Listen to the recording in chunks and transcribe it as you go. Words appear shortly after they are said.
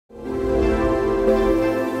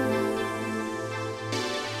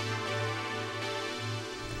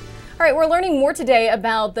All right, we're learning more today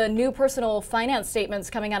about the new personal finance statements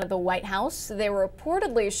coming out of the White House. They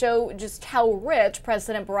reportedly show just how rich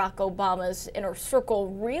President Barack Obama's inner circle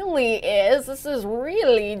really is. This is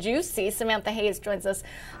really juicy. Samantha Hayes joins us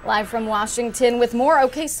live from Washington with more.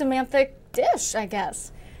 Okay, Samantha, dish, I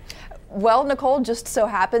guess. Well, Nicole, just so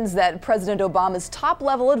happens that President Obama's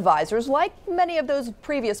top-level advisors, like many of those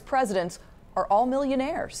previous presidents, are all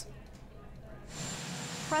millionaires.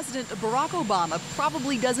 President Barack Obama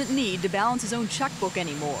probably doesn't need to balance his own checkbook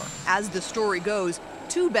anymore. As the story goes,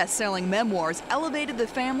 two best-selling memoirs elevated the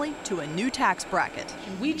family to a new tax bracket.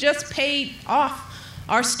 We just paid off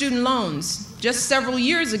our student loans just several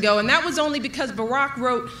years ago, and that was only because Barack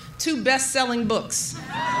wrote two best-selling books.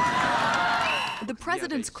 The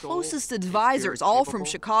president's closest advisors, all from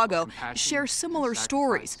Chicago, share similar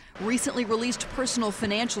stories. Recently released personal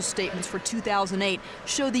financial statements for 2008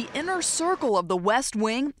 show the inner circle of the West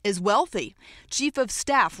Wing is wealthy. Chief of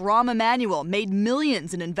Staff Rahm Emanuel made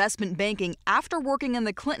millions in investment banking after working in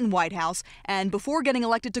the Clinton White House and before getting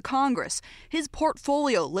elected to Congress. His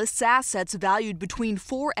portfolio lists assets valued between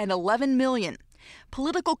 $4 and $11 million.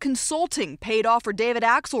 Political consulting paid off for David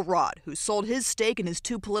Axelrod, who sold his stake in his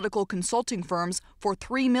two political consulting firms for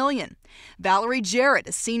 $3 million. Valerie Jarrett,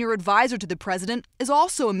 a senior advisor to the president, is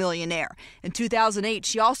also a millionaire. In 2008,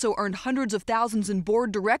 she also earned hundreds of thousands in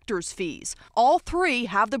board directors' fees. All three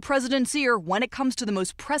have the president's ear when it comes to the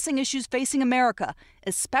most pressing issues facing America,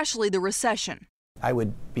 especially the recession. I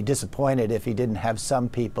would be disappointed if he didn't have some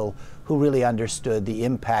people who really understood the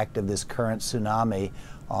impact of this current tsunami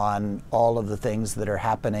on all of the things that are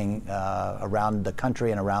happening around the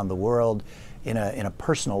country and around the world in a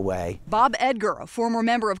personal way. Bob Edgar, a former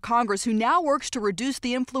member of Congress who now works to reduce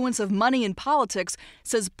the influence of money in politics,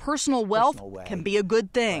 says personal wealth can be a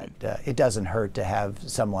good thing. But, it doesn't hurt to have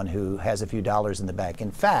someone who has a few dollars in the bank.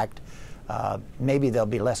 In fact, maybe there'll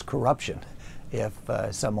be less corruption if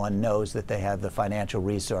someone knows that they have the financial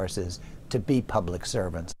resources to be public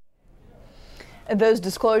servants. Those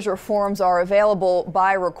disclosure forms are available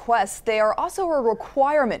by request. They are also a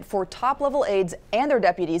requirement for top-level aides and their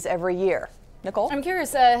deputies every year. Nicole? I'm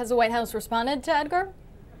curious, has the White House responded to Edgar?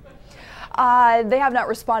 They have not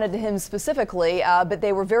responded to him specifically, but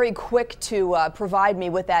they were very quick to provide me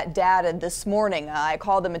with that data this morning. I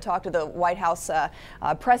called them and talked to the White House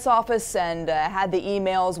press office and had the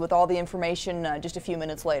emails with all the information just a few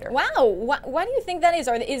minutes later. Wow. Why do you think that is?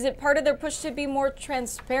 Is it part of their push to be more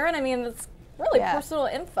transparent? I mean, that's really personal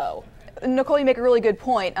info. Nicole, you make a really good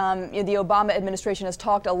point. The Obama administration has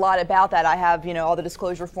talked a lot about that. I have, all the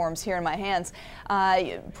disclosure forms here in my hands.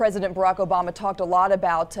 President Barack Obama talked a lot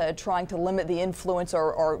about trying to limit the influence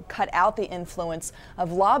or cut out the influence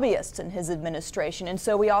of lobbyists in his administration. And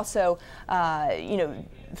so we also,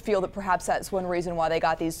 feel that perhaps that's one reason why they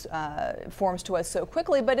got these forms to us so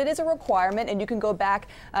quickly. But it is a requirement, and you can go back,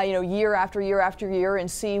 year after year after year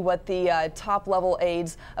and see what the top-level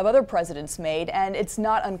aides of other presidents made. And it's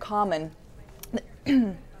not uncommon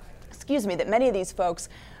excuse me, that many of these folks,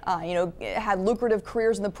 had lucrative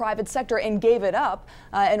careers in the private sector and gave it up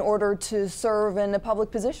in order to serve in a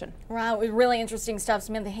public position. Wow, really interesting stuff.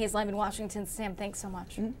 Samantha Hayes live in Washington. Sam, thanks so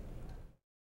much. Mm-hmm.